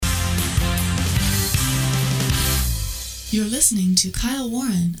You're listening to Kyle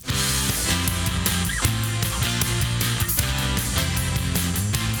Warren.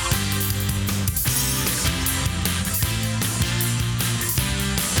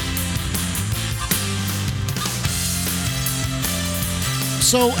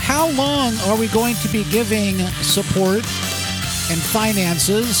 So how long are we going to be giving support and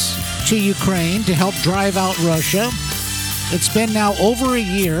finances to Ukraine to help drive out Russia? It's been now over a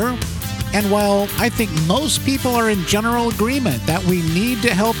year, and while I think most people are in general agreement that we need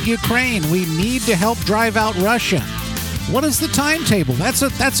to help Ukraine, we need to help drive out Russia, what is the timetable? That's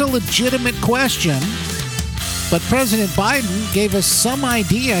a legitimate question. But President Biden gave us some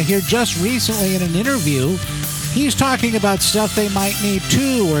idea here just recently in an interview. He's talking about stuff they might need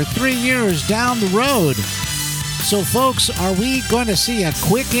 2 or 3 years down the road. So, folks, are we going to see a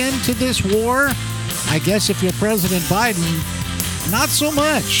quick end to this war? I guess if you're President Biden, not so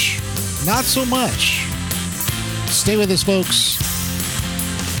much. Not so much. Stay with us, folks.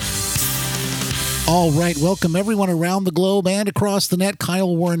 All right, welcome everyone around the globe and across the net.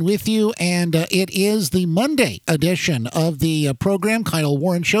 Kyle Warren with you, and it is the Monday edition of the program, Kyle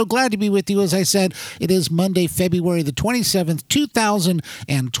Warren Show. Glad to be with you. As I said, it is Monday, February the 27th,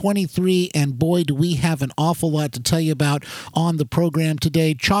 2023, and boy, do we have an awful lot to tell you about on the program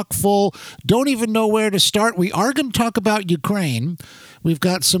today. Chock full. Don't even know where to start. We are going to talk about Ukraine. We've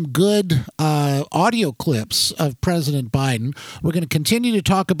got some good audio clips of President Biden. We're going to continue to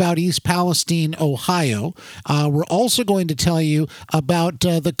talk about East Palestine, Ohio. We're also going to tell you about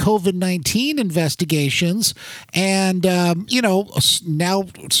the COVID-19 investigations. And, now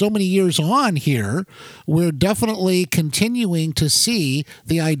so many years on here, we're definitely continuing to see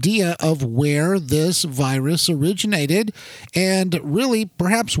the idea of where this virus originated and really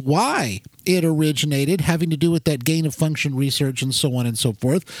perhaps why it originated, having to do with that gain of function research and so on and so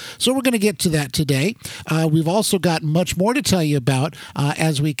forth. So we're going to get to that today. We've also got much more to tell you about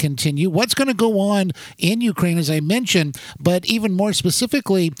as we continue. What's going to go on in Ukraine, as I mentioned, but even more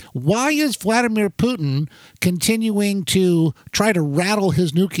specifically, why is Vladimir Putin continuing to try to rattle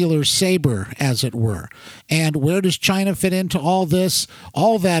his nuclear saber, as it were? And where does China fit into all this?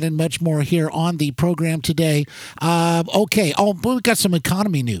 All that and much more here on the program today. We've got some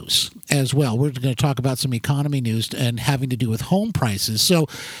economy news as well. We're going to talk about some economy news and having to do with home prices. So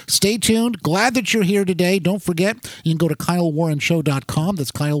stay tuned. Glad that you're here today. Don't forget, you can go to KyleWarrenShow.com.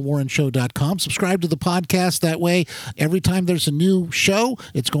 That's KyleWarrenShow.com. Subscribe to the podcast. That way, every time there's a new show,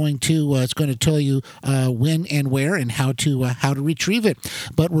 it's going to tell you when and where and how to retrieve it.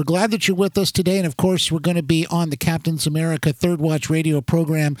 But we're glad that you're with us today. And of course, we're going to be on the Captain's America Third Watch radio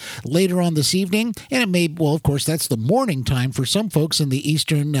program later on this evening. And it may, of course, that's the morning time for some folks in the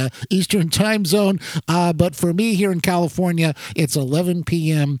Eastern time zone. But for me here in California, it's 11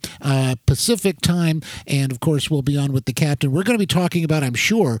 p.m. Pacific time. And of course, we'll be on with the captain. We're going to be talking about, I'm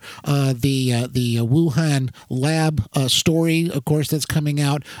sure, the Wuhan lab story, of course, that's coming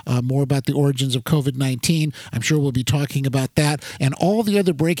out, more about the origins of COVID-19. I'm sure we'll be talking about that and all the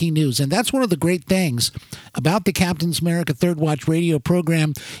other breaking news. And that's one of the great things about the Captain's America Third Watch radio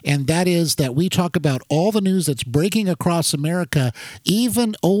program. And that is that we talk about all the news that's breaking across America,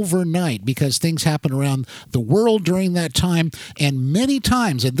 even overnight, because things happen around the world during that time. And many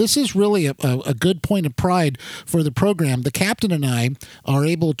times, and this is really a good point of pride for the program, the captain and I are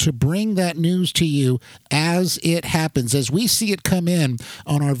able to bring that news to you as it happens, as we see it come in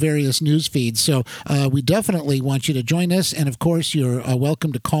on our various news feeds. So we definitely want you to join us. And of course, you're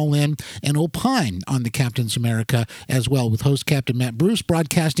welcome to call in and opine on the Captain's America as well, with host Captain Matt Bruce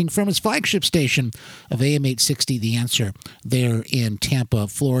broadcasting from his flagship station of AM 860 The Answer there in Tampa,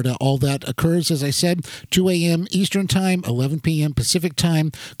 Florida. All that occurs, as I said, 2 a.m. Eastern Time, 11 p.m. Pacific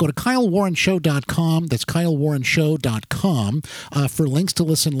Time. Go to KyleWarrenShow.com. That's KyleWarrenShow.com for links to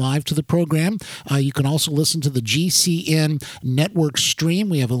listen live to the program. You can also listen to the GCN network stream.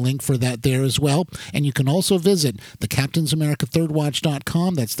 We have a link for that there as well. And you can also visit the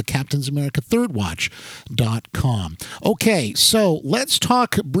CaptainsAmericaThirdWatch.com. That's the CaptainsAmericaThirdWatch.com. Okay, so let's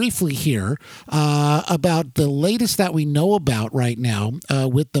talk briefly here about the latest that we know about right now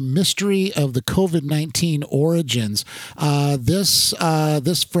with the mystery of the COVID-19 origins. This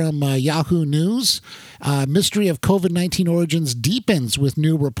from Yahoo News. Mystery of COVID-19 origins deepens with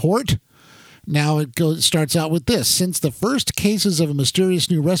new report. Now it starts out with this. Since the first cases of a mysterious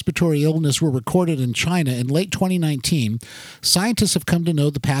new respiratory illness were recorded in China in late 2019, scientists have come to know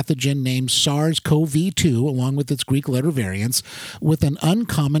the pathogen named SARS-CoV-2, along with its Greek letter variants, with an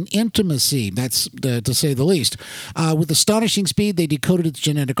uncommon intimacy. That's to say the least. With astonishing speed, they decoded its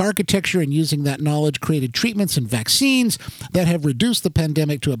genetic architecture and using that knowledge created treatments and vaccines that have reduced the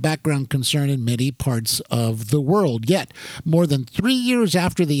pandemic to a background concern in many parts of the world. Yet, more than 3 years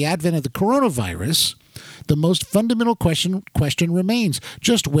after the advent of the coronavirus, the most fundamental question remains: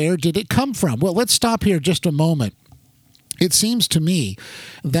 just where did it come from? Well, let's stop here just a moment. It seems to me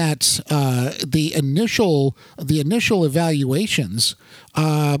that the initial evaluations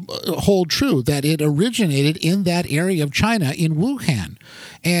hold true, that it originated in that area of China in Wuhan.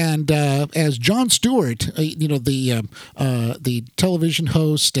 And as Jon Stewart, the television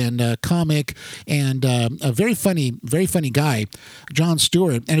host and comic and a very funny guy, Jon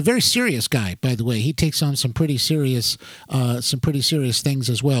Stewart, and a very serious guy, by the way. He takes on some pretty serious things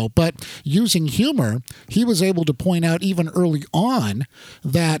as well. But using humor, he was able to point out even early on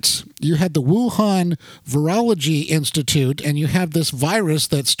that you had the Wuhan Virology Institute, and you have this virus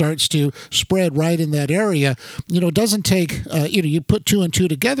that starts to spread right in that area. It doesn't take you put two and two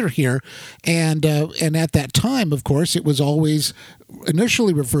together here, and at that time, of course, it was always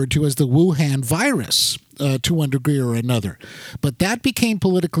initially referred to as the Wuhan virus. To one degree or another. But that became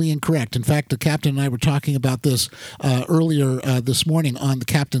politically incorrect. In fact, the captain and I were talking about this earlier this morning on the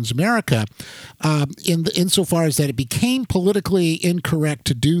Captain's America, insofar as that it became politically incorrect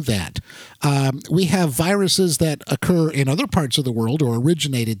to do that. We have viruses that occur in other parts of the world or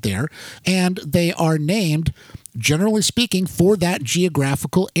originated there, and they are named, generally speaking, for that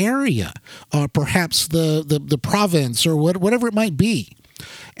geographical area, perhaps the province or whatever it might be.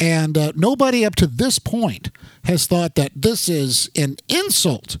 And nobody up to this point has thought that this is an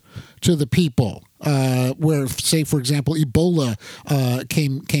insult to the people, where, say, for example, Ebola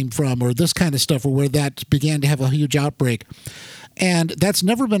came from, or this kind of stuff, or where that began to have a huge outbreak. And that's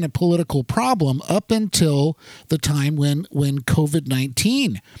never been a political problem up until the time when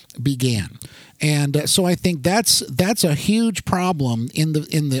COVID-19 began. And so I think that's a huge problem in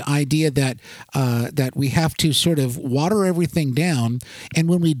the idea that we have to sort of water everything down. And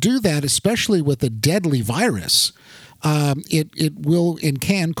when we do that, especially with a deadly virus, it will and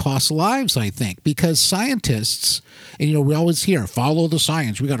can cost lives, I think, because scientists, and we always hear, follow the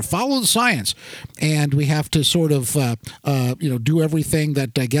science. We got to follow the science, and we have to sort of do everything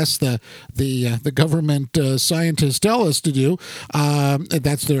that I guess the government scientists tell us to do.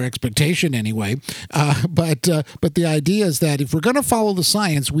 That's their expectation anyway. But the idea is that if we're going to follow the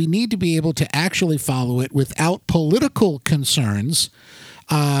science, we need to be able to actually follow it without political concerns.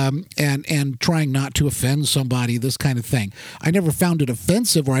 And trying not to offend somebody, this kind of thing. I never found it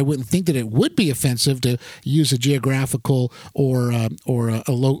offensive, or I wouldn't think that it would be offensive to use a geographical or a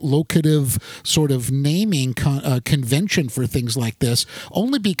locative sort of naming convention for things like this,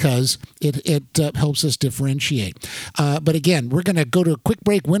 only because it helps us differentiate. But again, we're going to go to a quick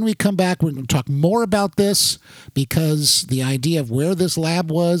break. When we come back, we're going to talk more about this, because the idea of where this lab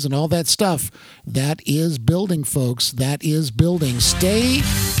was and all that stuff, that is building, folks. That is building. Stay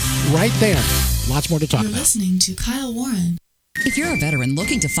right there. Lots more to talk about. You're listening to Kyle Warren. If you're a veteran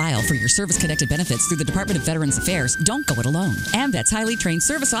looking to file for your service-connected benefits through the Department of Veterans Affairs, don't go it alone. AMVET's highly trained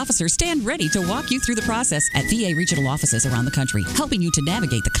service officers stand ready to walk you through the process at VA regional offices around the country, helping you to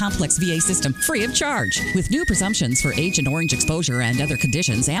navigate the complex VA system free of charge. With new presumptions for Agent Orange exposure and other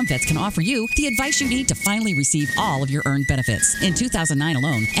conditions, AMVETS can offer you the advice you need to finally receive all of your earned benefits. In 2009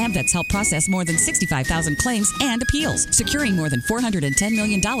 alone, AMVETS helped process more than 65,000 claims and appeals, securing more than $410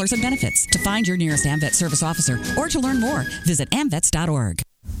 million in benefits. To find your nearest AMVET service officer or to learn more, visit amvets.org.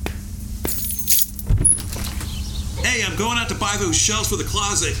 Hey, I'm going out to buy those shelves for the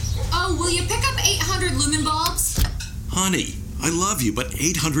closet. Oh, will you pick up 800 lumen bulbs? Honey, I love you, but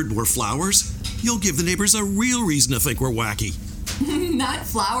 800 more flowers? You'll give the neighbors a real reason to think we're wacky. Not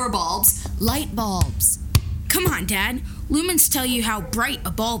flower bulbs, light bulbs. Come on, Dad. Lumens tell you how bright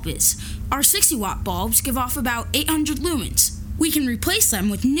a bulb is. Our 60-watt bulbs give off about 800 lumens. We can replace them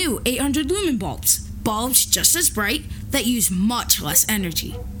with new 800 lumen bulbs. Bulbs just as bright that use much less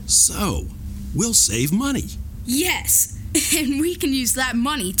energy. So, we'll save money. Yes, and we can use that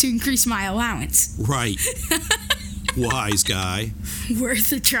money to increase my allowance. Right. Wise guy.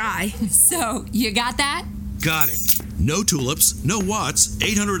 Worth a try. So, you got that? Got it. No tulips, no watts,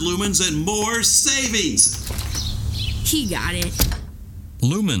 800 lumens, and more savings. He got it.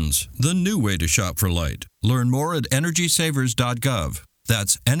 Lumens, the new way to shop for light. Learn more at EnergySavers.gov.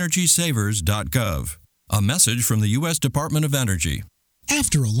 That's EnergySavers.gov. A message from the U.S. Department of Energy.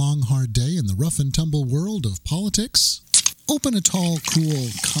 After a long, hard day in the rough and tumble world of politics, open a tall, cool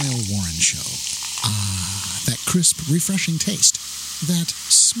Kyle Warren Show. Ah, that crisp, refreshing taste, that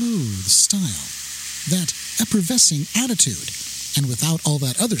smooth style, that effervescing attitude, and without all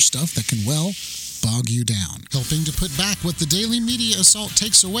that other stuff that can, well, bog you down. Helping to put back what the daily media assault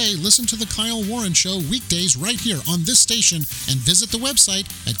takes away, listen to The Kyle Warren Show weekdays right here on this station and visit the website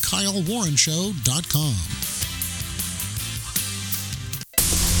at kylewarrenshow.com.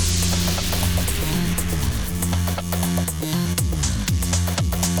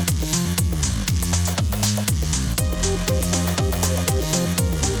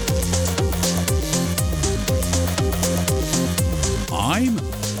 I'm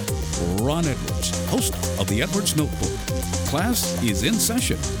Ron Edwards, host of the Edwards Notebook. Class is in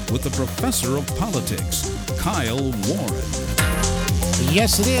session with the professor of politics, Kyle Warren.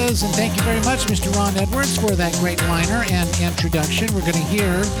 Yes, it is, and thank you very much, Mr. Ron Edwards, for that great liner and introduction. We're going to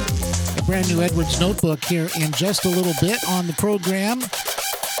hear a brand new Edwards Notebook here in just a little bit on the program.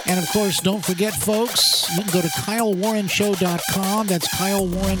 And, of course, don't forget, folks, you can go to KyleWarrenShow.com. That's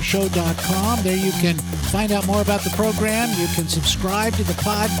KyleWarrenShow.com. There you can find out more about the program. You can subscribe to the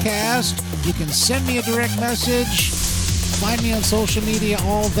podcast. You can send me a direct message. Find me on social media,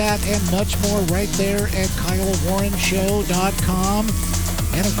 all that and much more right there at KyleWarrenShow.com.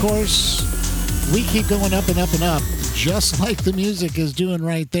 And, of course, we keep going up and up and up, just like the music is doing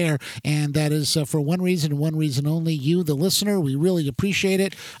right there. And that is for one reason and one reason only, you, the listener. We really appreciate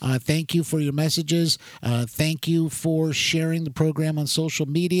it. Thank you for your messages. Thank you for sharing the program on social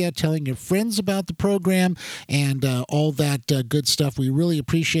media, telling your friends about the program, and all that good stuff. We really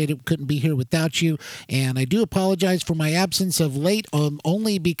appreciate it. Couldn't be here without you. And I do apologize for my absence of late,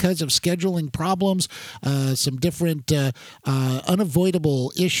 only because of scheduling problems, some different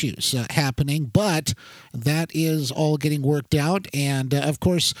unavoidable issues happening. But that is all getting worked out. And, of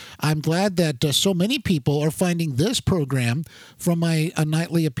course, I'm glad that so many people are finding this program from my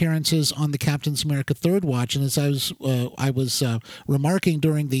nightly appearances on the Captain's America Third Watch. And as I was remarking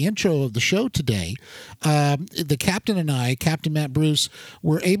during the intro of the show today, the Captain and I, Captain Matt Bruce,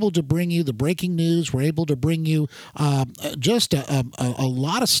 were able to bring you the breaking news. We're able to bring you just a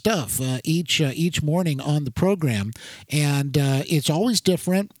lot of stuff each morning on the program. And it's always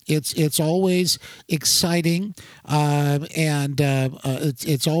different. It's always exciting, and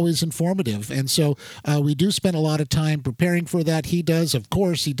it's always informative. And so we do spend a lot of time preparing for that. He does, of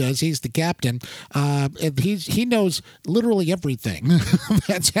course, he does. He's the captain. He knows literally everything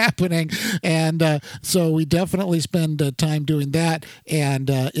that's happening, and so we definitely spend time doing that. And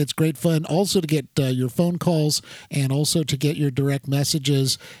it's great fun also to get your phone calls, and also to get your direct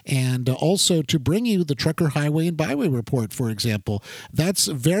messages, and also to bring you the Trucker Highway and Byway Report, for example. That's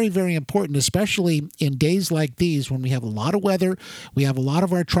very, very important, especially in days like these when we have a lot of weather. We have a lot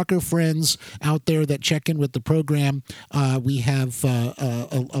of our trucker friends out there that check in with the program. We have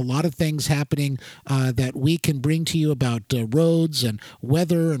a lot of things happening that we can bring to you about roads and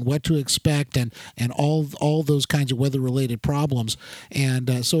weather and what to expect, and all those kinds of weather-related problems.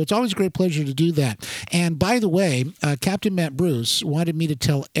 And so it's always a great pleasure to do that. And by the way, Captain Matt Bruce wanted me to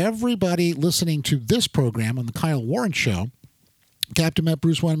tell everybody listening to this program on the Kyle Warren Show, Captain Matt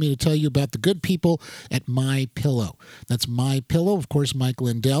Bruce wanted me to tell you about the good people at MyPillow. That's MyPillow, of course, Mike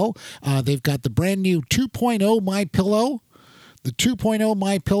Lindell. They've got the brand new 2.0 MyPillow. The 2.0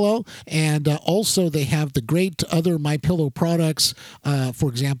 MyPillow, and also they have the great other MyPillow products. For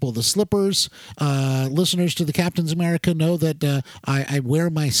example, the slippers. Listeners to the Captain's America know that I wear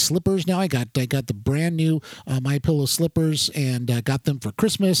my slippers now. I got the brand new MyPillow slippers, and got them for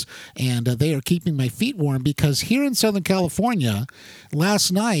Christmas, and they are keeping my feet warm, because here in Southern California,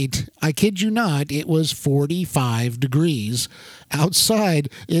 last night, I kid you not, it was 45 degrees. Outside,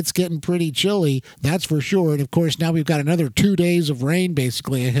 it's getting pretty chilly, that's for sure. And of course, now we've got another 2 days of rain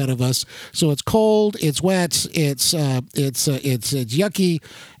basically ahead of us. So it's cold, it's wet, it's yucky,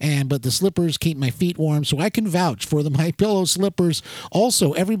 but the slippers keep my feet warm. So I can vouch for the MyPillow slippers.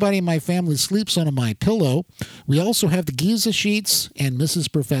 Also, everybody in my family sleeps on a MyPillow. We also have the Giza sheets, and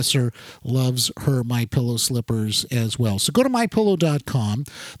Mrs. Professor loves her MyPillow slippers as well. So go to MyPillow.com.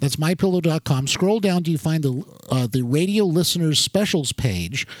 That's MyPillow.com. Scroll down till you find the Radio Listeners Specials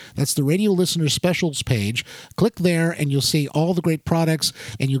page. That's the Radio Listeners Specials page. Click there, and you'll see all all the great products,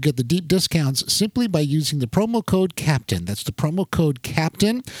 and you'll get the deep discounts simply by using the promo code CAPTAIN. That's the promo code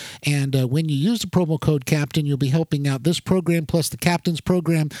CAPTAIN. And when you use the promo code CAPTAIN, you'll be helping out this program plus the Captain's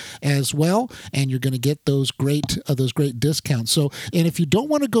program as well, and you're going to get those great discounts. So, and if you don't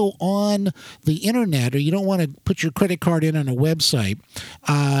want to go on the internet or you don't want to put your credit card in on a website,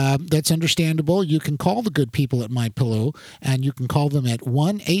 that's understandable. You can call the good people at MyPillow, and you can call them at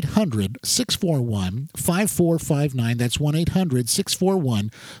 1-800-641-5459. That's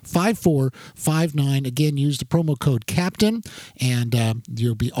 1-800-641-5459. Again, use the promo code CAPTAIN, and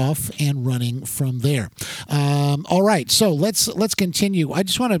you'll be off and running from there. All right, so let's continue. I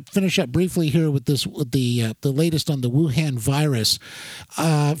just want to finish up briefly here with this, with the latest on the Wuhan virus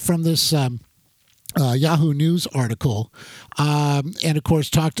from this Yahoo News article, and of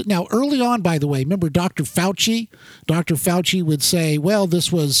course now early on, by the way, remember Dr. Fauci would say, well, this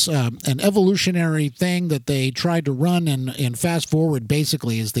was an evolutionary thing that they tried to run, and fast forward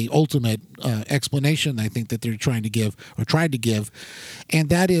basically is the ultimate explanation I think that they're trying to give, or tried to give, and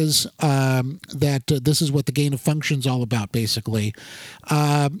that is that this is what the gain of function is all about basically,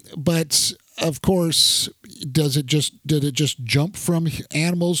 but of course, did it just jump from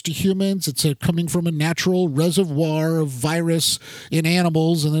animals to humans? It's coming from a natural reservoir of virus in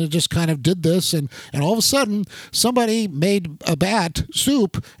animals, and then it just kind of did this, and all of a sudden somebody made a bat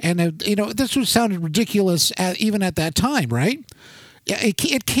soup, and this sounded ridiculous even at that time, right?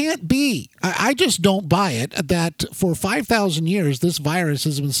 It can't be. I just don't buy it that for 5,000 years this virus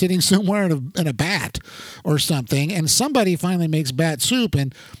has been sitting somewhere in a bat or something, and somebody finally makes bat soup,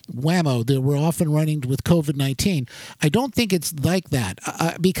 and whammo, we're off and running with COVID-19. I don't think it's like that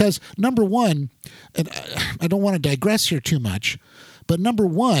because, number one, and I don't want to digress here too much, but number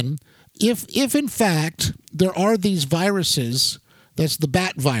one, if in fact there are these viruses, that's the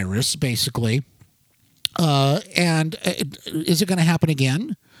bat virus basically, and is it going to happen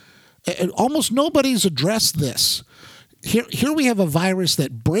again? Almost nobody's addressed this. Here we have a virus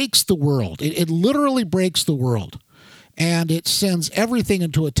that breaks the world. It literally breaks the world, and it sends everything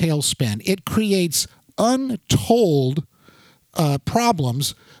into a tailspin. It creates untold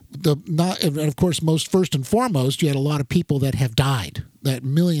problems. And of course, first and foremost, you had a lot of people that have died. That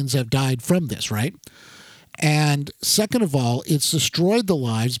millions have died from this, right? And second of all, it's destroyed the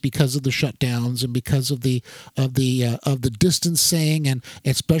lives because of the shutdowns and because of the distancing, and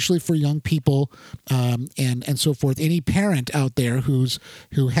especially for young people, and so forth. Any parent out there who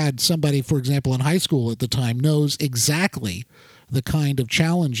had somebody, for example, in high school at the time, knows exactly the kind of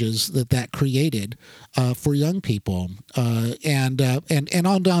challenges that created for young people, and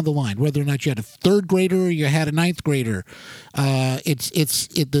on down the line. Whether or not you had a third grader or you had a ninth grader,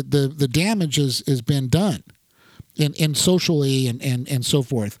 the damage has been done in socially and so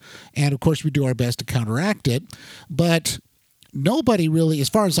forth. And of course, we do our best to counteract it, but nobody really, as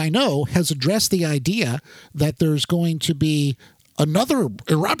far as I know, has addressed the idea that there's going to be another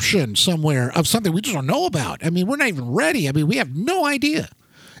eruption somewhere of something we just don't know about. I mean, we're not even ready. I mean, we have no idea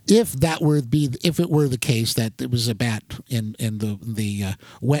if it were the case that it was a bat in the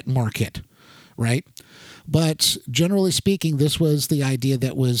wet market, right? But generally speaking, this was the idea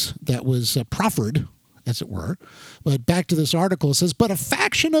that was proffered, as it were. But back to this article, it says, but a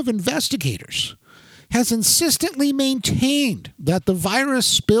faction of investigators has insistently maintained that the virus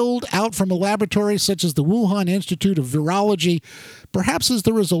spilled out from a laboratory such as the Wuhan Institute of Virology, perhaps as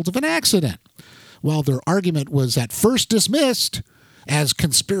the result of an accident. While their argument was at first dismissed as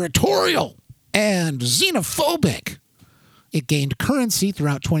conspiratorial and xenophobic, it gained currency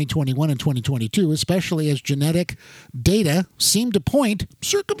throughout 2021 and 2022, especially as genetic data seemed to point,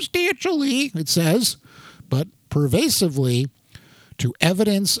 circumstantially, it says, but pervasively, to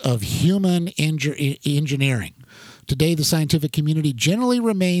evidence of human engineering. Today, the scientific community generally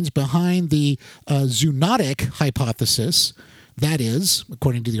remains behind the zoonotic hypothesis. That is,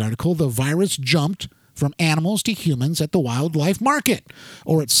 according to the article, the virus jumped from animals to humans at the wildlife market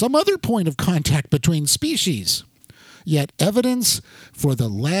or at some other point of contact between species. Yet evidence for the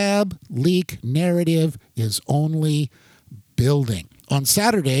lab leak narrative is only building. On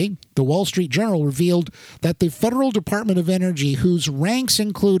Saturday, the Wall Street Journal revealed that the Federal Department of Energy, whose ranks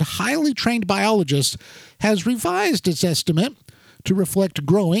include highly trained biologists, has revised its estimate to reflect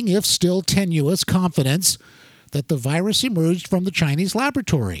growing, if still tenuous, confidence that the virus emerged from the Chinese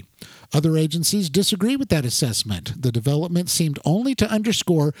laboratory. Other agencies disagree with that assessment. The development seemed only to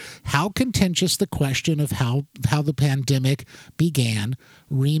underscore how contentious the question of how the pandemic began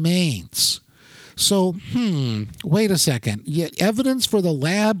remains. So, wait a second. Yet evidence for the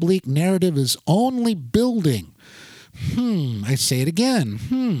lab leak narrative is only building. I say it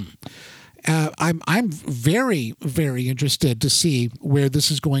again. I'm very, very interested to see where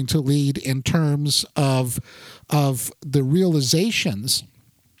this is going to lead in terms of the realizations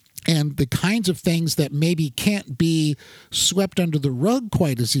and the kinds of things that maybe can't be swept under the rug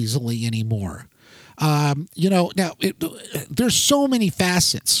quite as easily anymore. Now there's so many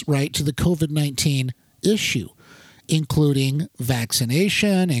facets, right, to the COVID-19 issue, including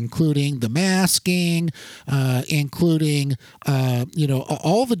vaccination, including the masking, including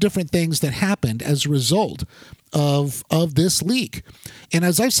all the different things that happened as a result of this leak. And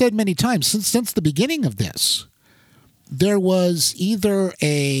as I've said many times, since the beginning of this, there was either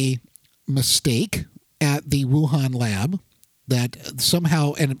a mistake at the Wuhan lab that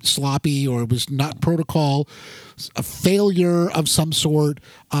somehow and sloppy or was not protocol, a failure of some sort.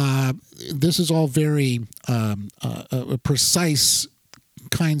 This is all very precise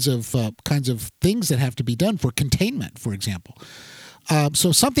kinds of things that have to be done for containment, for example.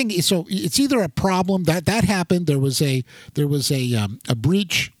 So it's either a problem that happened. There was a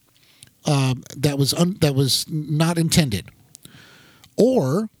breach that was not intended,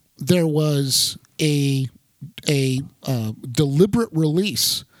 or there was a deliberate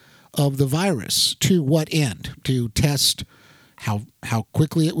release of the virus. To what end? To test how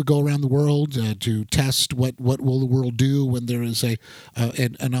quickly it would go around the world, to test what will the world do when there is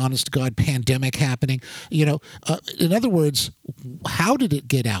an honest to God pandemic happening. In other words, how did it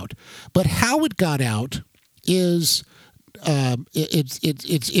get out? But how it got out is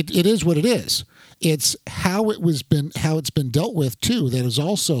it is what it is. It's how it's been dealt with too that is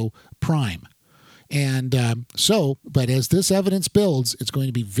also prime. And but as this evidence builds, it's going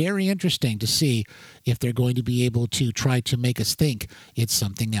to be very interesting to see if they're going to be able to try to make us think it's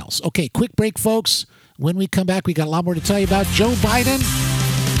something else. Okay, quick break, folks. When we come back, we got a lot more to tell you about Joe Biden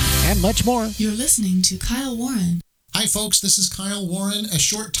and much more. You're listening to Kyle Warren. Hi, folks. This is Kyle Warren. A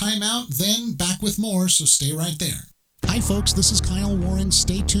short timeout, then back with more, so stay right there. Hi, folks. This is Kyle Warren.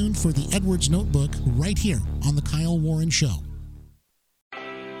 Stay tuned for the Edwards Notebook right here on The Kyle Warren Show.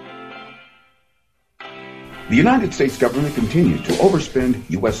 The United States government continues to overspend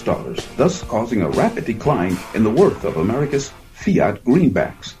U.S. dollars, thus causing a rapid decline in the worth of America's fiat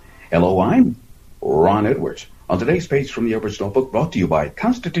greenbacks. Hello, I'm Ron Edwards. On today's page from the Edwards Notebook, brought to you by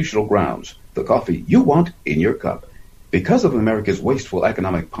Constitutional Grounds, the coffee you want in your cup. Because of America's wasteful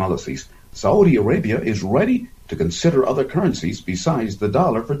economic policies, Saudi Arabia is ready to consider other currencies besides the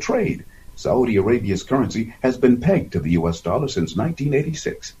dollar for trade. Saudi Arabia's currency has been pegged to the U.S. dollar since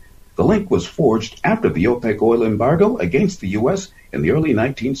 1986. The link was forged after the OPEC oil embargo against the U.S. in the early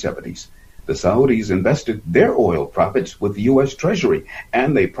 1970s. The Saudis invested their oil profits with the U.S. Treasury,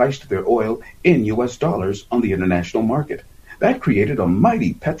 and they priced their oil in U.S. dollars on the international market. That created a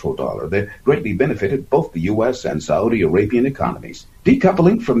mighty petrodollar that greatly benefited both the U.S. and Saudi Arabian economies.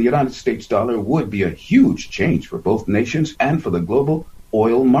 Decoupling from the United States dollar would be a huge change for both nations and for the global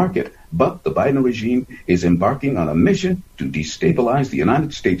oil market. But the Biden regime is embarking on a mission to destabilize the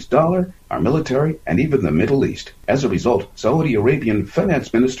United States dollar, our military, and even the Middle East. As a result, Saudi Arabian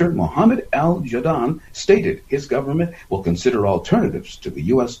Finance Minister Mohammed al-Jadaan stated his government will consider alternatives to the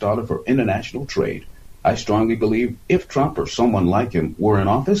U.S. dollar for international trade. I strongly believe if Trump or someone like him were in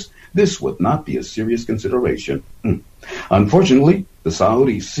office, this would not be a serious consideration. Unfortunately, the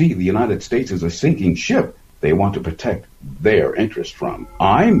Saudis see the United States as a sinking ship they want to protect their interest from.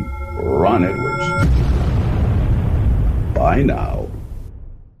 I'm Ron Edwards. Bye now.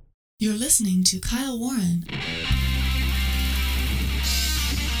 You're listening to Kyle Warren.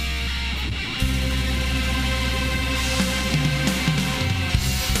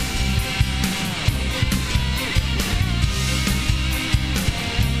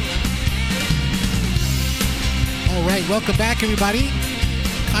 All right, welcome back, everybody.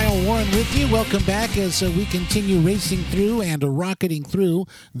 Kyle Warren with you. Welcome back as we continue racing through and rocketing through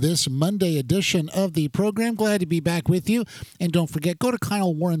this Monday edition of the program. Glad to be back with you. And don't forget, go to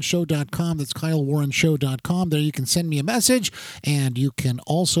KyleWarrenShow.com. That's KyleWarrenShow.com. There you can send me a message, and you can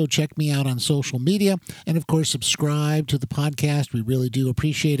also check me out on social media. And, of course, subscribe to the podcast. We really do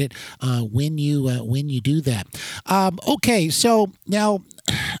appreciate it when you do that. Okay, so now,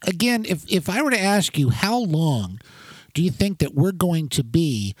 again, if I were to ask you how long do you think that we're going to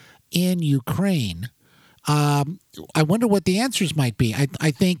be in Ukraine? I wonder what the answers might be.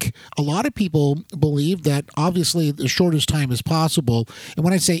 I think a lot of people believe that obviously the shortest time as possible. And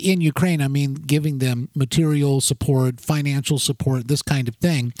when I say in Ukraine, I mean giving them material support, financial support, this kind of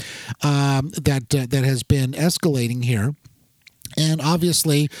thing that has been escalating here. And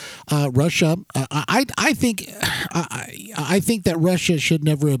obviously, Russia. I think that Russia should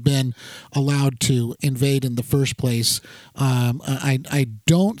never have been allowed to invade in the first place. I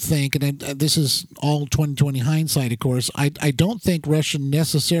don't think, and this is all 2020 hindsight, of course. I don't think Russia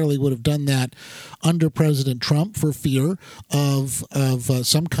necessarily would have done that under President Trump for fear of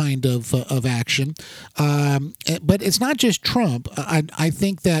some kind of action. But it's not just Trump. I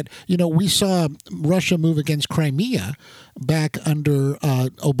think that we saw Russia move against Crimea back under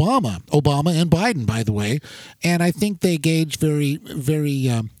Obama and Biden, by the way, and I think they gauged very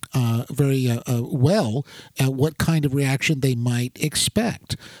well at what kind of reaction they might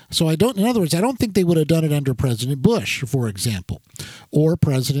expect. So in other words, I don't think they would have done it under President Bush, for example, or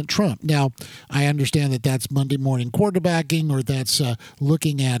President Trump. Now, I understand that that's Monday morning quarterbacking, or that's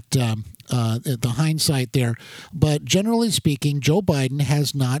looking at the hindsight there, but generally speaking, Joe Biden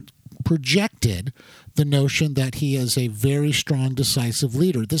has not projected the notion that he is a very strong, decisive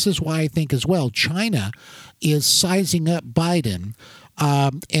leader. This is why I think as well China is sizing up Biden,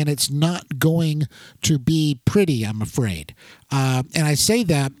 and it's not going to be pretty, I'm afraid. And I say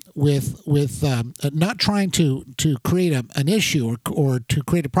that with not trying to create an issue or to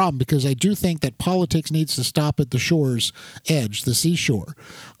create a problem, because I do think that politics needs to stop at the shore's edge, the seashore,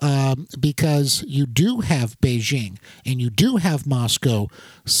 because you do have Beijing and you do have Moscow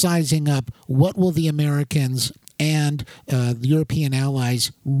sizing up what will the Americans and the European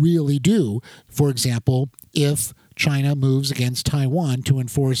allies really do, for example, if China moves against Taiwan to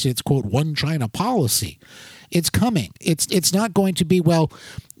enforce its, quote, one China policy. It's coming. It's not going to be, well,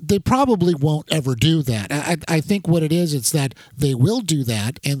 they probably won't ever do that. I think what it is, it's that they will do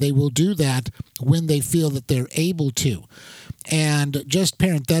that, and they will do that when they feel that they're able to. And just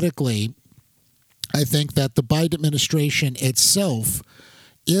parenthetically, I think that the Biden administration itself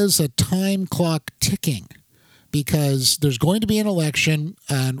is a time clock ticking, because there's going to be an election,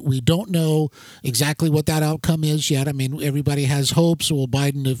 and we don't know exactly what that outcome is yet. I mean, everybody has hopes. Well,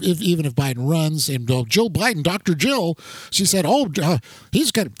 Biden, even if Biden runs, and Joe Biden, Dr. Jill, she said,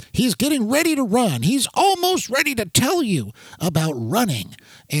 he's getting ready to run. He's almost ready to tell you about running.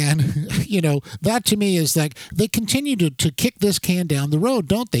 And, that to me is like they continue to kick this can down the road,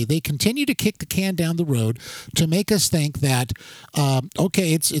 don't they? They continue to kick the can down the road to make us think that,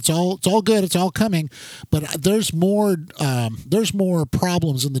 okay, it's all good, it's all coming, but there's more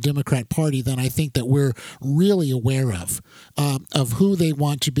problems in the Democrat Party than I think that we're really aware of who they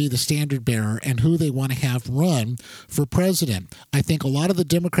want to be the standard bearer and who they want to have run for president. I think a lot of the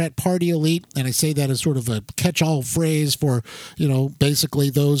Democrat Party elite, and I say that as sort of a catch-all phrase for basically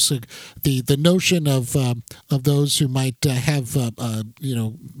those the notion of those who might have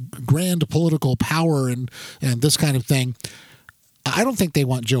grand political power and this kind of thing. I don't think they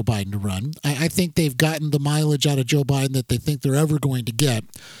want Joe Biden to run. I think they've gotten the mileage out of Joe Biden that they think they're ever going to get.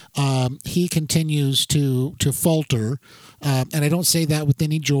 He continues to falter, and I don't say that with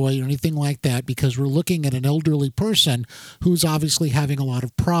any joy or anything like that, because we're looking at an elderly person who's obviously having a lot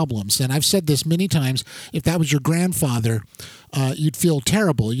of problems. And I've said this many times, if that was your grandfather, you'd feel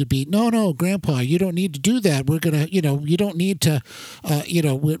terrible. You'd be, no, Grandpa, you don't need to do that. We're going to, you don't need to,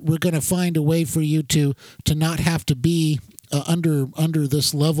 we're going to find a way for you to not have to be under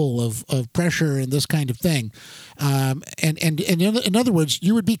this level of pressure and this kind of thing, and in other words,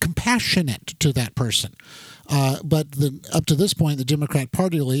 you would be compassionate to that person. But up to this point, the Democrat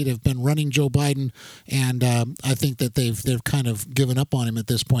Party elite have been running Joe Biden, and I think that they've kind of given up on him at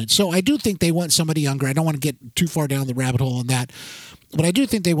this point. So I do think they want somebody younger. I don't want to get too far down the rabbit hole on that, but I do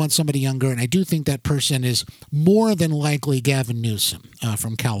think they want somebody younger, and I do think that person is more than likely Gavin Newsom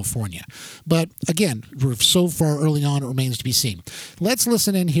from California. But again, we're so far early on, it remains to be seen. Let's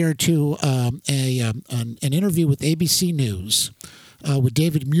listen in here to an interview with ABC News with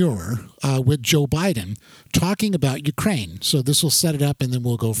David Muir with Joe Biden talking about Ukraine. So this will set it up, and then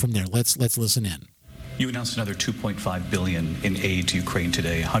we'll go from there. Let's listen in. You announced another $2.5 billion in aid to Ukraine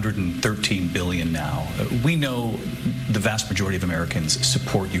today, $113 billion now. We know the vast majority of Americans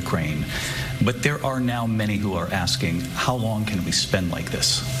support Ukraine, but there are now many who are asking, how long can we spend like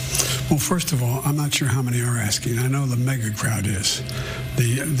this? Well, first of all, I'm not sure how many are asking. I know the mega crowd is.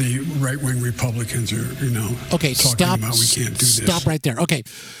 The right-wing Republicans are, okay, talking about we can't do this. Stop right there. Okay.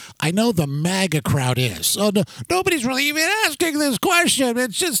 I know the MAGA crowd is. Oh, no, nobody's really even asking this question.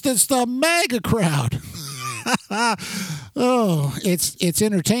 It's the MAGA crowd. Oh, it's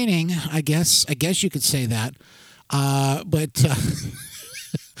entertaining, I guess. I guess you could say that. But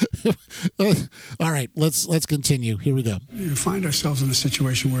all right, let's continue. Here we go. We find ourselves in a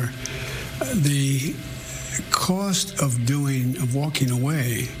situation where the cost of walking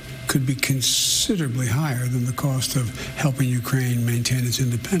away could be considerably higher than the cost of helping Ukraine maintain its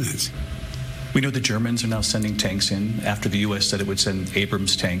independence. We know the Germans are now sending tanks in after the U.S. said it would send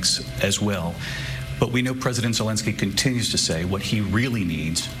Abrams tanks as well. But we know President Zelensky continues to say what he really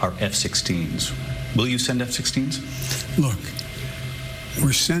needs are F-16s. Will you send F-16s? Look,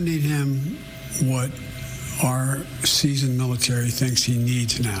 we're sending him what our seasoned military thinks he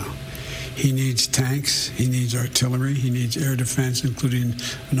needs now. He needs tanks, he needs artillery, he needs air defense, including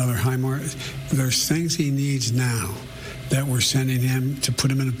another HIMARS. There's things he needs now that we're sending him to put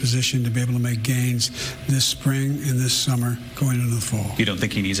him in a position to be able to make gains this spring and this summer going into the fall. You don't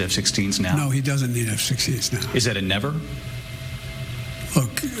think he needs F-16s now? No, he doesn't need F-16s now. Is that a never?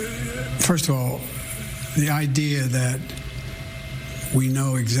 Look, first of all, the idea that we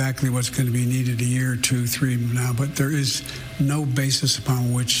know exactly what's going to be needed a year, 2, 3 from now, but there is no basis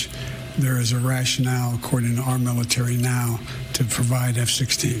upon which there is a rationale, according to our military now, to provide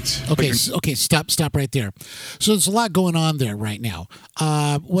F-16s. Okay, stop right there. So there's a lot going on there right now.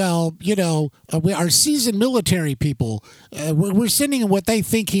 Our seasoned military people, we're sending him what they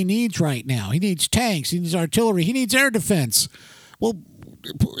think he needs right now. He needs tanks, he needs artillery, he needs air defense. Well,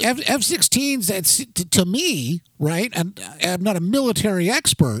 F-16s, that's to me, right? And I'm not a military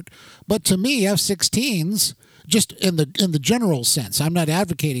expert, but to me, F-16s, just in the general sense, I'm not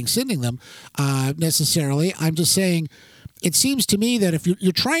advocating sending them necessarily. I'm just saying, it seems to me that if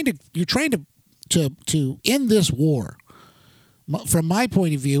you're trying to end this war, from my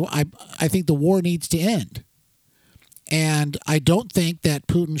point of view, I think the war needs to end. And I don't think that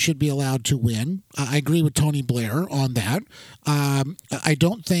Putin should be allowed to win. I agree with Tony Blair on that. I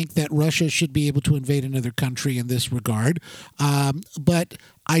don't think that Russia should be able to invade another country in this regard. But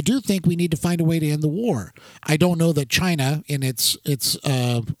I do think we need to find a way to end the war. I don't know that China, in its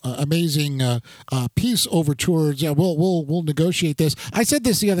amazing peace overtures, we'll negotiate this. I said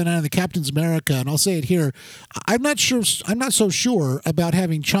this the other night on the Captain's America, and I'll say it here. I'm not so sure about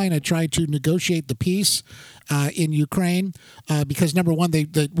having China try to negotiate the peace in Ukraine, because number one, you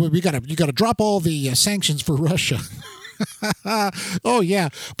got to drop all the sanctions for Russia. Oh yeah,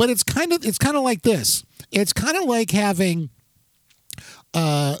 but it's kind of like this. It's kind of like having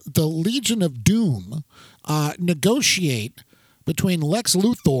the Legion of Doom negotiate between Lex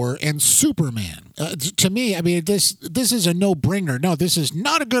Luthor and Superman. To me, I mean, this is a no-brainer. No, this is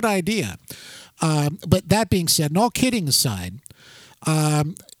not a good idea. But that being said, and all kidding aside,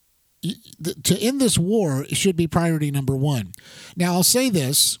 to end this war should be priority number one. Now, I'll say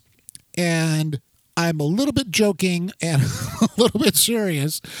this, and I'm a little bit joking and a little bit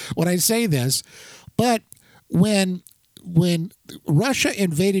serious when I say this, but when Russia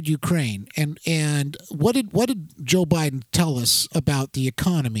invaded Ukraine, and what did Joe Biden tell us about the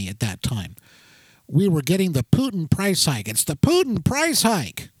economy at that time? We were getting the Putin price hike. It's the Putin price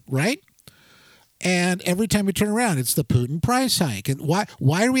hike, right? And every time we turn around, it's the Putin price hike. And why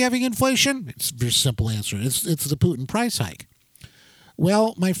are we having inflation? It's a very simple answer. It's the Putin price hike.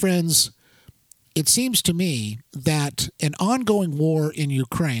 Well, my friends, it seems to me that an ongoing war in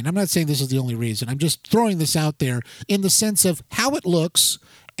Ukraine, I'm not saying this is the only reason, I'm just throwing this out there in the sense of how it looks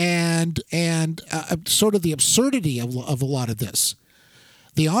and sort of the absurdity of a lot of this.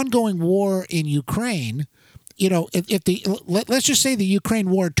 The ongoing war in Ukraine, let's just say the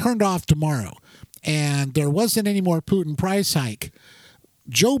Ukraine war turned off tomorrow and there wasn't any more Putin price hike,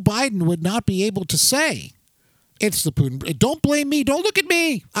 Joe Biden would not be able to say, it's the Putin. Don't blame me. Don't look at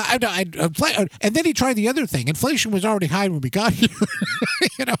me. And then he tried the other thing. Inflation was already high when we got here.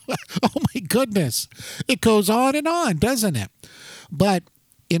 Oh my goodness. It goes on, doesn't it? But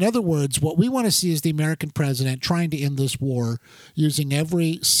in other words, what we want to see is the American president trying to end this war using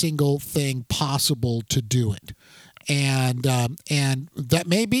every single thing possible to do it. And that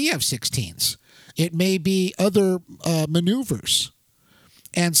may be F-16s. It may be other maneuvers.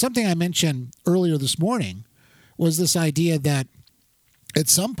 And something I mentioned earlier this morning was this idea that at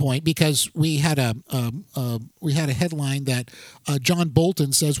some point, because we had a headline that John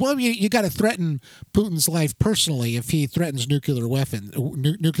Bolton says, well, you got to threaten Putin's life personally if he threatens nuclear weapons.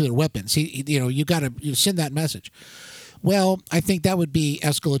 You got to send that message. Well, I think that would be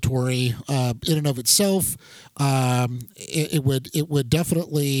escalatory in and of itself. It would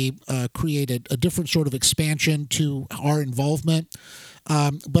definitely create a different sort of expansion to our involvement.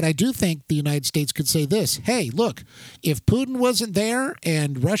 But I do think the United States could say this: hey, look, if Putin wasn't there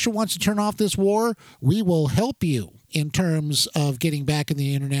and Russia wants to turn off this war, we will help you in terms of getting back in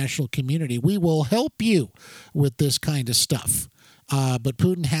the international community. We will help you with this kind of stuff. But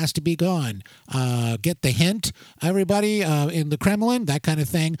Putin has to be gone. Get the hint, everybody in the Kremlin, that kind of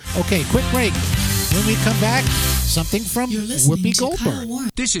thing. Okay, quick break. When we come back, something from Whoopi Goldberg.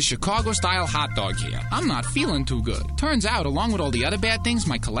 This is Chicago-style hot dog here. I'm not feeling too good. Turns out, along with all the other bad things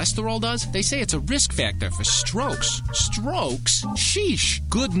my cholesterol does, they say it's a risk factor for strokes. Strokes? Sheesh.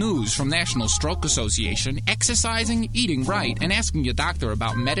 Good news from National Stroke Association. Exercising, eating right, and asking your doctor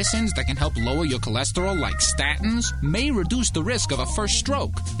about medicines that can help lower your cholesterol like statins may reduce the risk of a first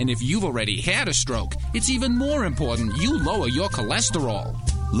stroke. And if you've already had a stroke, it's even more important you lower your cholesterol.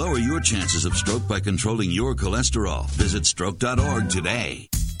 Lower your chances of stroke by controlling your cholesterol. Visit stroke.org today.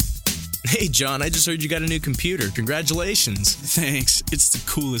 Hey, John, I just heard you got a new computer. Congratulations. Thanks. It's the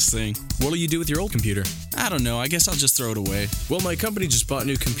coolest thing. What'll you do with your old computer? I don't know. I guess I'll just throw it away. Well, my company just bought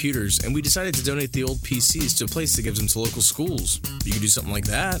new computers, and we decided to donate the old PCs to a place that gives them to local schools. You could do something like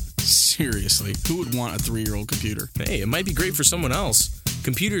that. Seriously, who would want a 3-year-old computer? Hey, it might be great for someone else.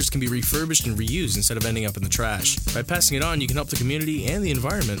 Computers can be refurbished and reused instead of ending up in the trash. By passing it on, you can help the community and the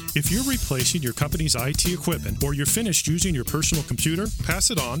environment. If you're replacing your company's IT equipment or you're finished using your personal computer, pass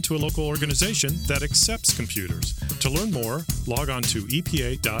it on to a local organization that accepts computers. To learn more, log on to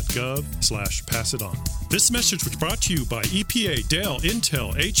epa.gov/passiton. This message was brought to you by EPA, Dell,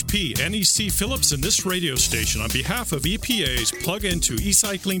 Intel, HP, NEC, Philips, and this radio station on behalf of EPA's Plug Into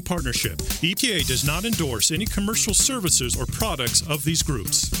E-Cycling Partnership. EPA does not endorse any commercial services or products of these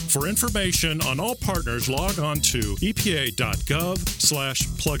groups. For information on all partners, log on to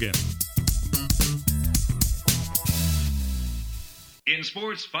epa.gov/plugin. In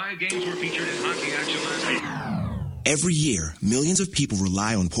sports, 5 games were featured in hockey action last week. Every year, millions of people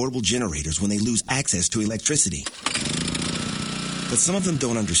rely on portable generators when they lose access to electricity. But some of them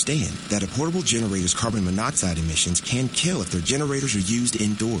don't understand that a portable generator's carbon monoxide emissions can kill if their generators are used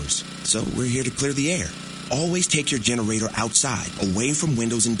indoors. So we're here to clear the air. Always take your generator outside, away from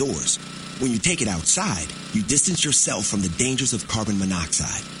windows and doors. When you take it outside, you distance yourself from the dangers of carbon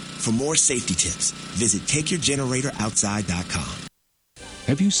monoxide. For more safety tips, visit takeyourgeneratoroutside.com.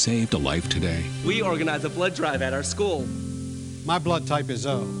 Have you saved a life today? We organize a blood drive at our school. My blood type is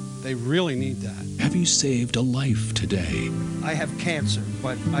O. They really need that. Have you saved a life today? I have cancer,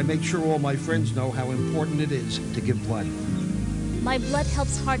 but I make sure all my friends know how important it is to give blood. My blood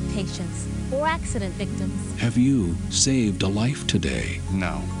helps heart patients or accident victims. Have you saved a life today?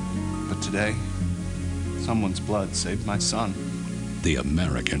 No. But today, someone's blood saved my son. The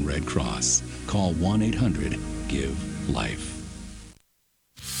American Red Cross. Call 1-800-GIVE-LIFE.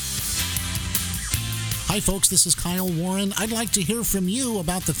 Hi, folks. This is Kyle Warren. I'd like to hear from you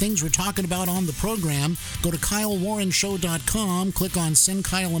about the things we're talking about on the program. Go to KyleWarrenShow.com, click on Send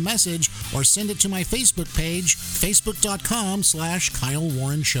Kyle a Message, or send it to my Facebook page, Facebook.com/Kyle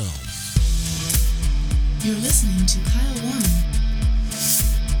Warren Show. You're listening to Kyle Warren.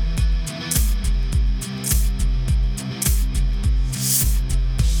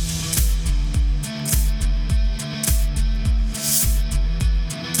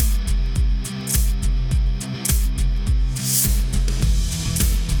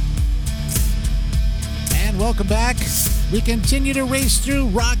 Welcome back. We continue to race through,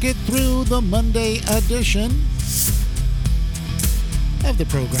 rocket through the Monday edition of the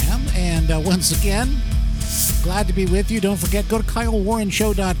program. And once again, glad to be with you. Don't forget, go to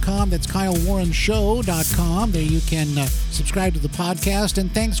KyleWarrenShow.com. That's KyleWarrenShow.com. There you can subscribe to the podcast.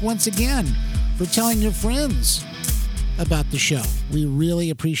 And thanks once again for telling your friends about the show. We really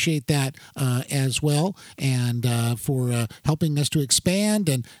appreciate that as well, and for helping us to expand.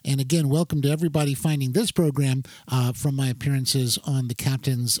 And again, welcome to everybody finding this program from my appearances on the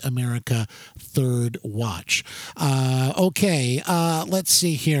Captain's America Third Watch. Let's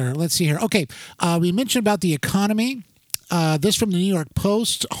see here. Okay, we mentioned about the economy. This from the New York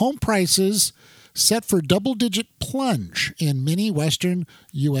Post. Home prices set for double-digit plunge in many western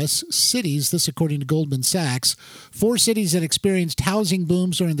U.S. cities. This according to Goldman Sachs. 4 cities that experienced housing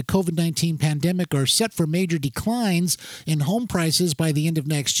booms during the COVID-19 pandemic are set for major declines in home prices by the end of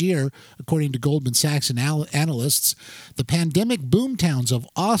next year, according to Goldman Sachs and analysts. The pandemic boom towns of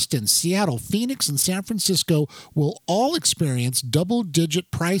Austin, Seattle, Phoenix, and San Francisco will all experience double-digit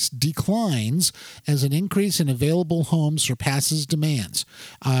price declines as an increase in available homes surpasses demands.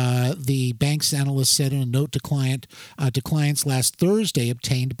 The bank's analyst said in a note to clients last Thursday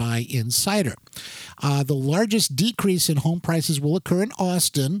obtained by Insider. The largest decrease in home prices will occur in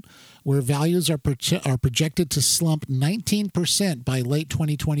Austin, where values are projected to slump 19% by late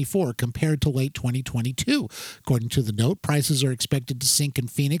 2024 compared to late 2022. According to the note, prices are expected to sink in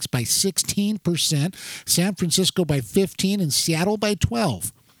Phoenix by 16%, San Francisco by 15%, and Seattle by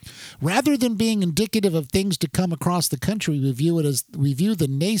 12%. Rather than being indicative of things to come across the country, we view the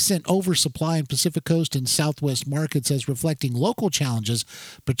nascent oversupply in Pacific Coast and Southwest markets as reflecting local challenges,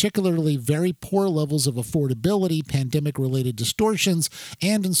 particularly very poor levels of affordability, pandemic-related distortions,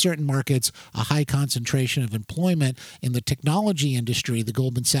 and in certain markets, a high concentration of employment in the technology industry, the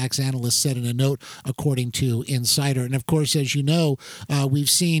Goldman Sachs analyst said in a note, according to Insider. And of course, as you know, we've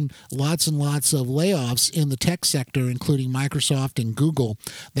seen lots and lots of layoffs in the tech sector, including Microsoft and Google.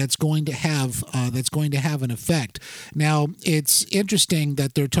 That's going to have an effect. Now, it's interesting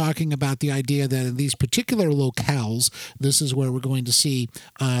that they're talking about the idea that in these particular locales, this is where we're going to see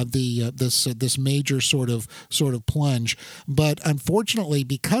this major sort of plunge. But unfortunately,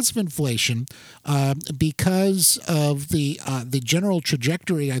 because of inflation, because of the general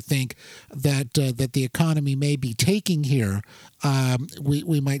trajectory, I think that the economy may be taking here,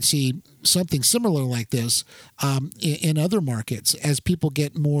 we might see something similar like this in other markets as people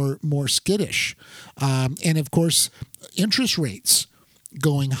get more skittish. And of course, interest rates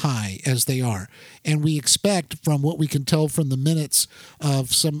going high as they are. And we expect, from what we can tell from the minutes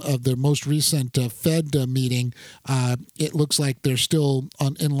of some of the most recent Fed meeting, it looks like they're still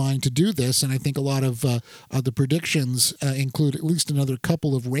in line to do this. And I think a lot of the predictions include at least another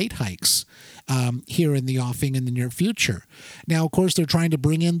couple of rate hikes here in the offing in the near future. Now, of course, they're trying to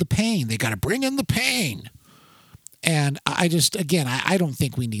bring in the pain. They got to bring in the pain. And I don't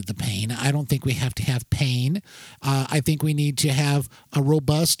think we need the pain. I don't think we have to have pain. I think we need to have a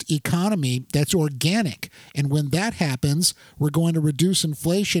robust economy that's organic. And when that happens, we're going to reduce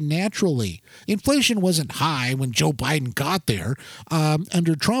inflation naturally. Inflation wasn't high when Joe Biden got there.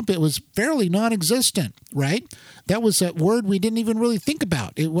 Under Trump, it was fairly non-existent, right? That was a word we didn't even really think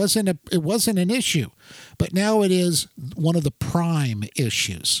about. It wasn't an issue. But now it is one of the prime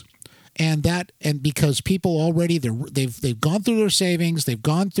issues. And because people already they've gone through their savings, they've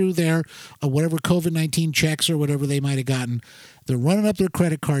gone through their whatever COVID-19 checks or whatever they might have gotten, they're running up their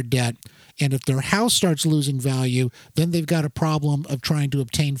credit card debt, and if their house starts losing value, then they've got a problem of trying to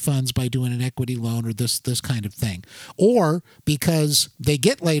obtain funds by doing an equity loan or this kind of thing, or because they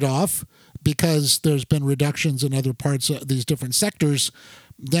get laid off because there's been reductions in other parts of these different sectors.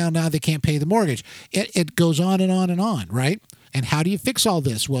 Now they can't pay the mortgage. It goes on and on and on, right? And how do you fix all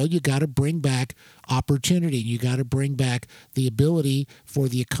this? Well, you got to bring back opportunity. You got to bring back the ability for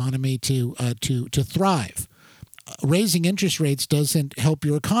the economy to thrive. Raising interest rates doesn't help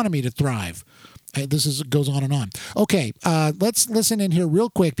your economy to thrive. Goes on and on. Okay, let's listen in here real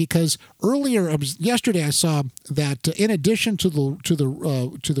quick, because yesterday I saw that in addition to the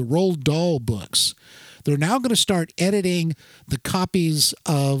Roald Dahl books, they're now going to start editing the copies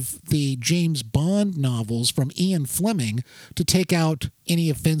of the James Bond novels from Ian Fleming to take out any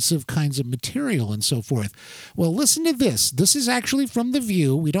offensive kinds of material and so forth. Well, listen to this. This is actually from The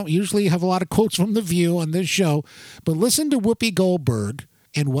View. We don't usually have a lot of quotes from The View on this show, but listen to Whoopi Goldberg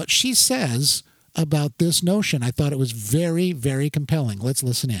and what she says about this notion. I thought it was very, very compelling. Let's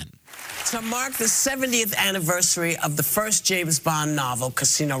listen in. To mark the 70th anniversary of the first James Bond novel,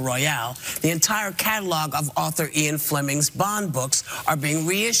 Casino Royale, the entire catalog of author Ian Fleming's Bond books are being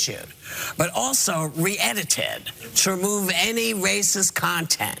reissued, but also re-edited to remove any racist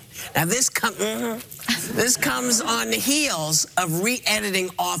content. Now, this comes on the heels of re-editing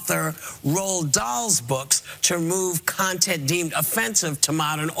author Roald Dahl's books to remove content deemed offensive to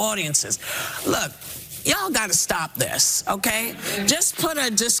modern audiences. Look, y'all got to stop this, okay? Just put a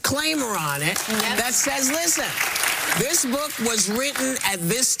disclaimer on it that says, listen, this book was written at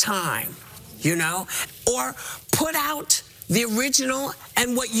this time, or put out the original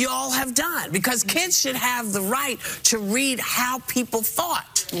and what y'all have done, because kids should have the right to read how people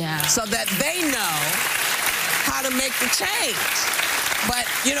thought so that they know how to make the change. But,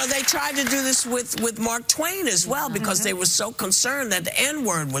 they tried to do this with Mark Twain as well, because they were so concerned that the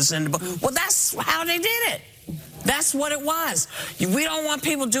N-word was in the book. Well, that's how they did it. That's what it was. We don't want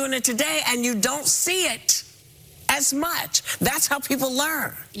people doing it today, and you don't see it as much. That's how people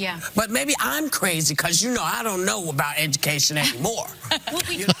learn. Yeah. But maybe I'm crazy because, I don't know about education anymore.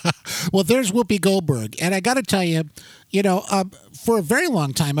 Well, there's Whoopi Goldberg. And I got to tell you, for a very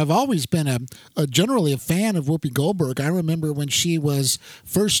long time, I've always been generally a fan of Whoopi Goldberg. I remember when she was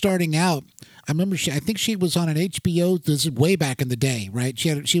first starting out, I think she was on an HBO, this is way back in the day, right?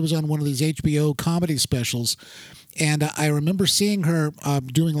 She was on one of these HBO comedy specials. And I remember seeing her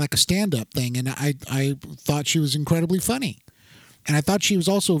doing like a stand-up thing, and I thought she was incredibly funny. And I thought she was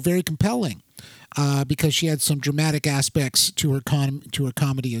also very compelling because she had some dramatic aspects to her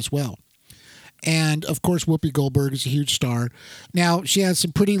comedy as well. And, of course, Whoopi Goldberg is a huge star. Now, she has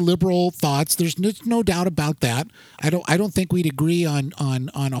some pretty liberal thoughts. There's no doubt about that. I don't think we'd agree on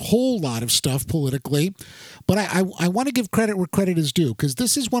a whole lot of stuff politically. But I want to give credit where credit is due, because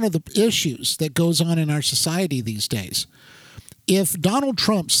this is one of the issues that goes on in our society these days. If Donald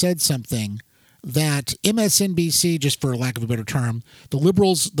Trump said something that MSNBC, just for lack of a better term, the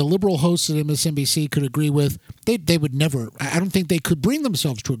liberal hosts at MSNBC could agree with, they would never, I don't think they could bring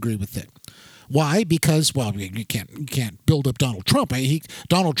themselves to agree with it. Why? Because, well, you can't build up Donald Trump.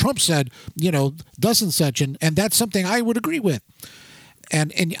 Donald Trump said, thus and such, and that's something I would agree with.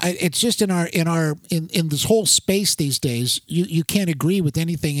 And it's just in this whole space these days, you can't agree with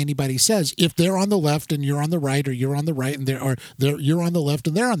anything anybody says if they're on the left and you're on the right, or you're on the right and you're on the left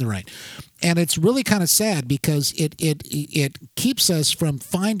and they're on the right. And it's really kind of sad, because it keeps us from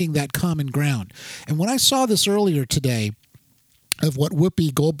finding that common ground. And when I saw this earlier today of what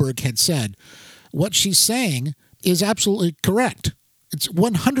Whoopi Goldberg had said, what she's saying is absolutely correct. It's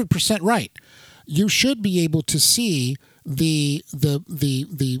 100% right. You should be able to see what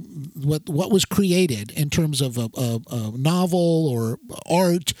was created in terms of a novel or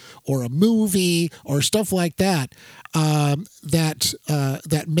art or a movie or stuff like that,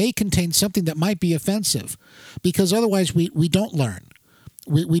 that may contain something that might be offensive, because otherwise we don't learn.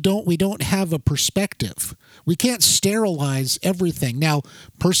 We don't have a perspective. We can't sterilize everything. Now,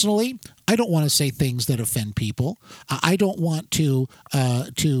 personally, I don't want to say things that offend people. I don't want to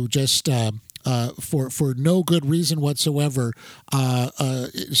just for no good reason whatsoever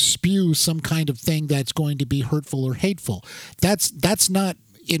spew some kind of thing that's going to be hurtful or hateful. That's not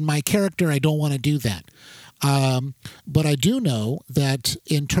in my character. I don't want to do that. But I do know that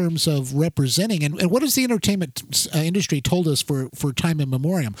in terms of representing, and what has the entertainment industry told us for time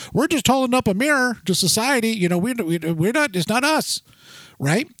immemorial? We're just holding up a mirror to society. We're not. It's not us,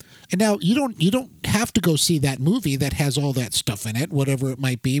 right? And now you don't have to go see that movie that has all that stuff in it, whatever it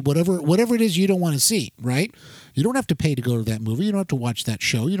might be, whatever it is you don't want to see, right? You don't have to pay to go to that movie. You don't have to watch that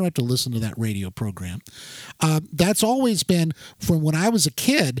show. You don't have to listen to that radio program. That's always been, from when I was a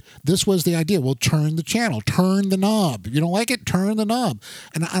kid, this was the idea. Well, turn the channel, turn the knob. You don't like it? Turn the knob.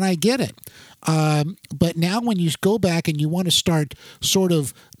 And I get it. But now when you go back and you want to start sort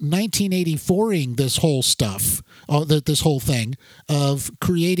of 1984ing this whole stuff, this whole thing of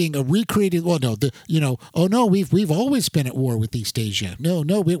creating a recreated, we've always been at war with East Asia. No,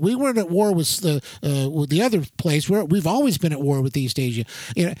 we weren't at war with the other place. We've always been at war with East Asia.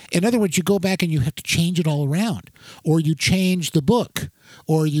 In other words, you go back and you have to change it all around, or you change the book,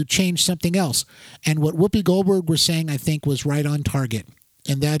 or you change something else. And what Whoopi Goldberg was saying, I think, was right on target.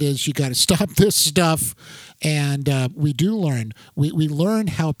 And that is, you got to stop this stuff. And we do learn. We learn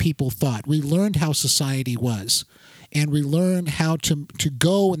how people thought. We learned how society was. And we learn how to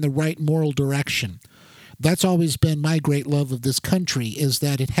go in the right moral direction. That's always been my great love of this country, is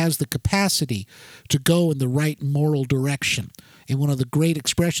that it has the capacity to go in the right moral direction. And one of the great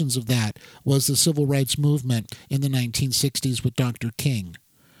expressions of that was the civil rights movement in the 1960s with Dr. King.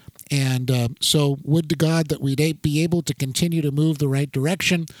 And so would to God that we'd be able to continue to move the right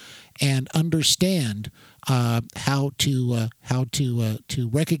direction and understand how to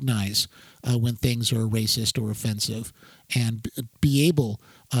recognize when things are racist or offensive, and be able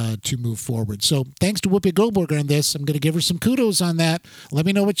to move forward. So thanks to Whoopi Goldberg on this. I'm going to give her some kudos on that. Let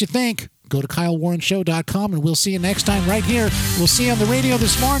me know what you think. Go to KyleWarrenShow.com, and we'll see you next time right here. We'll see you on the radio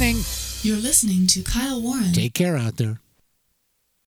this morning. You're listening to Kyle Warren. Take care out there.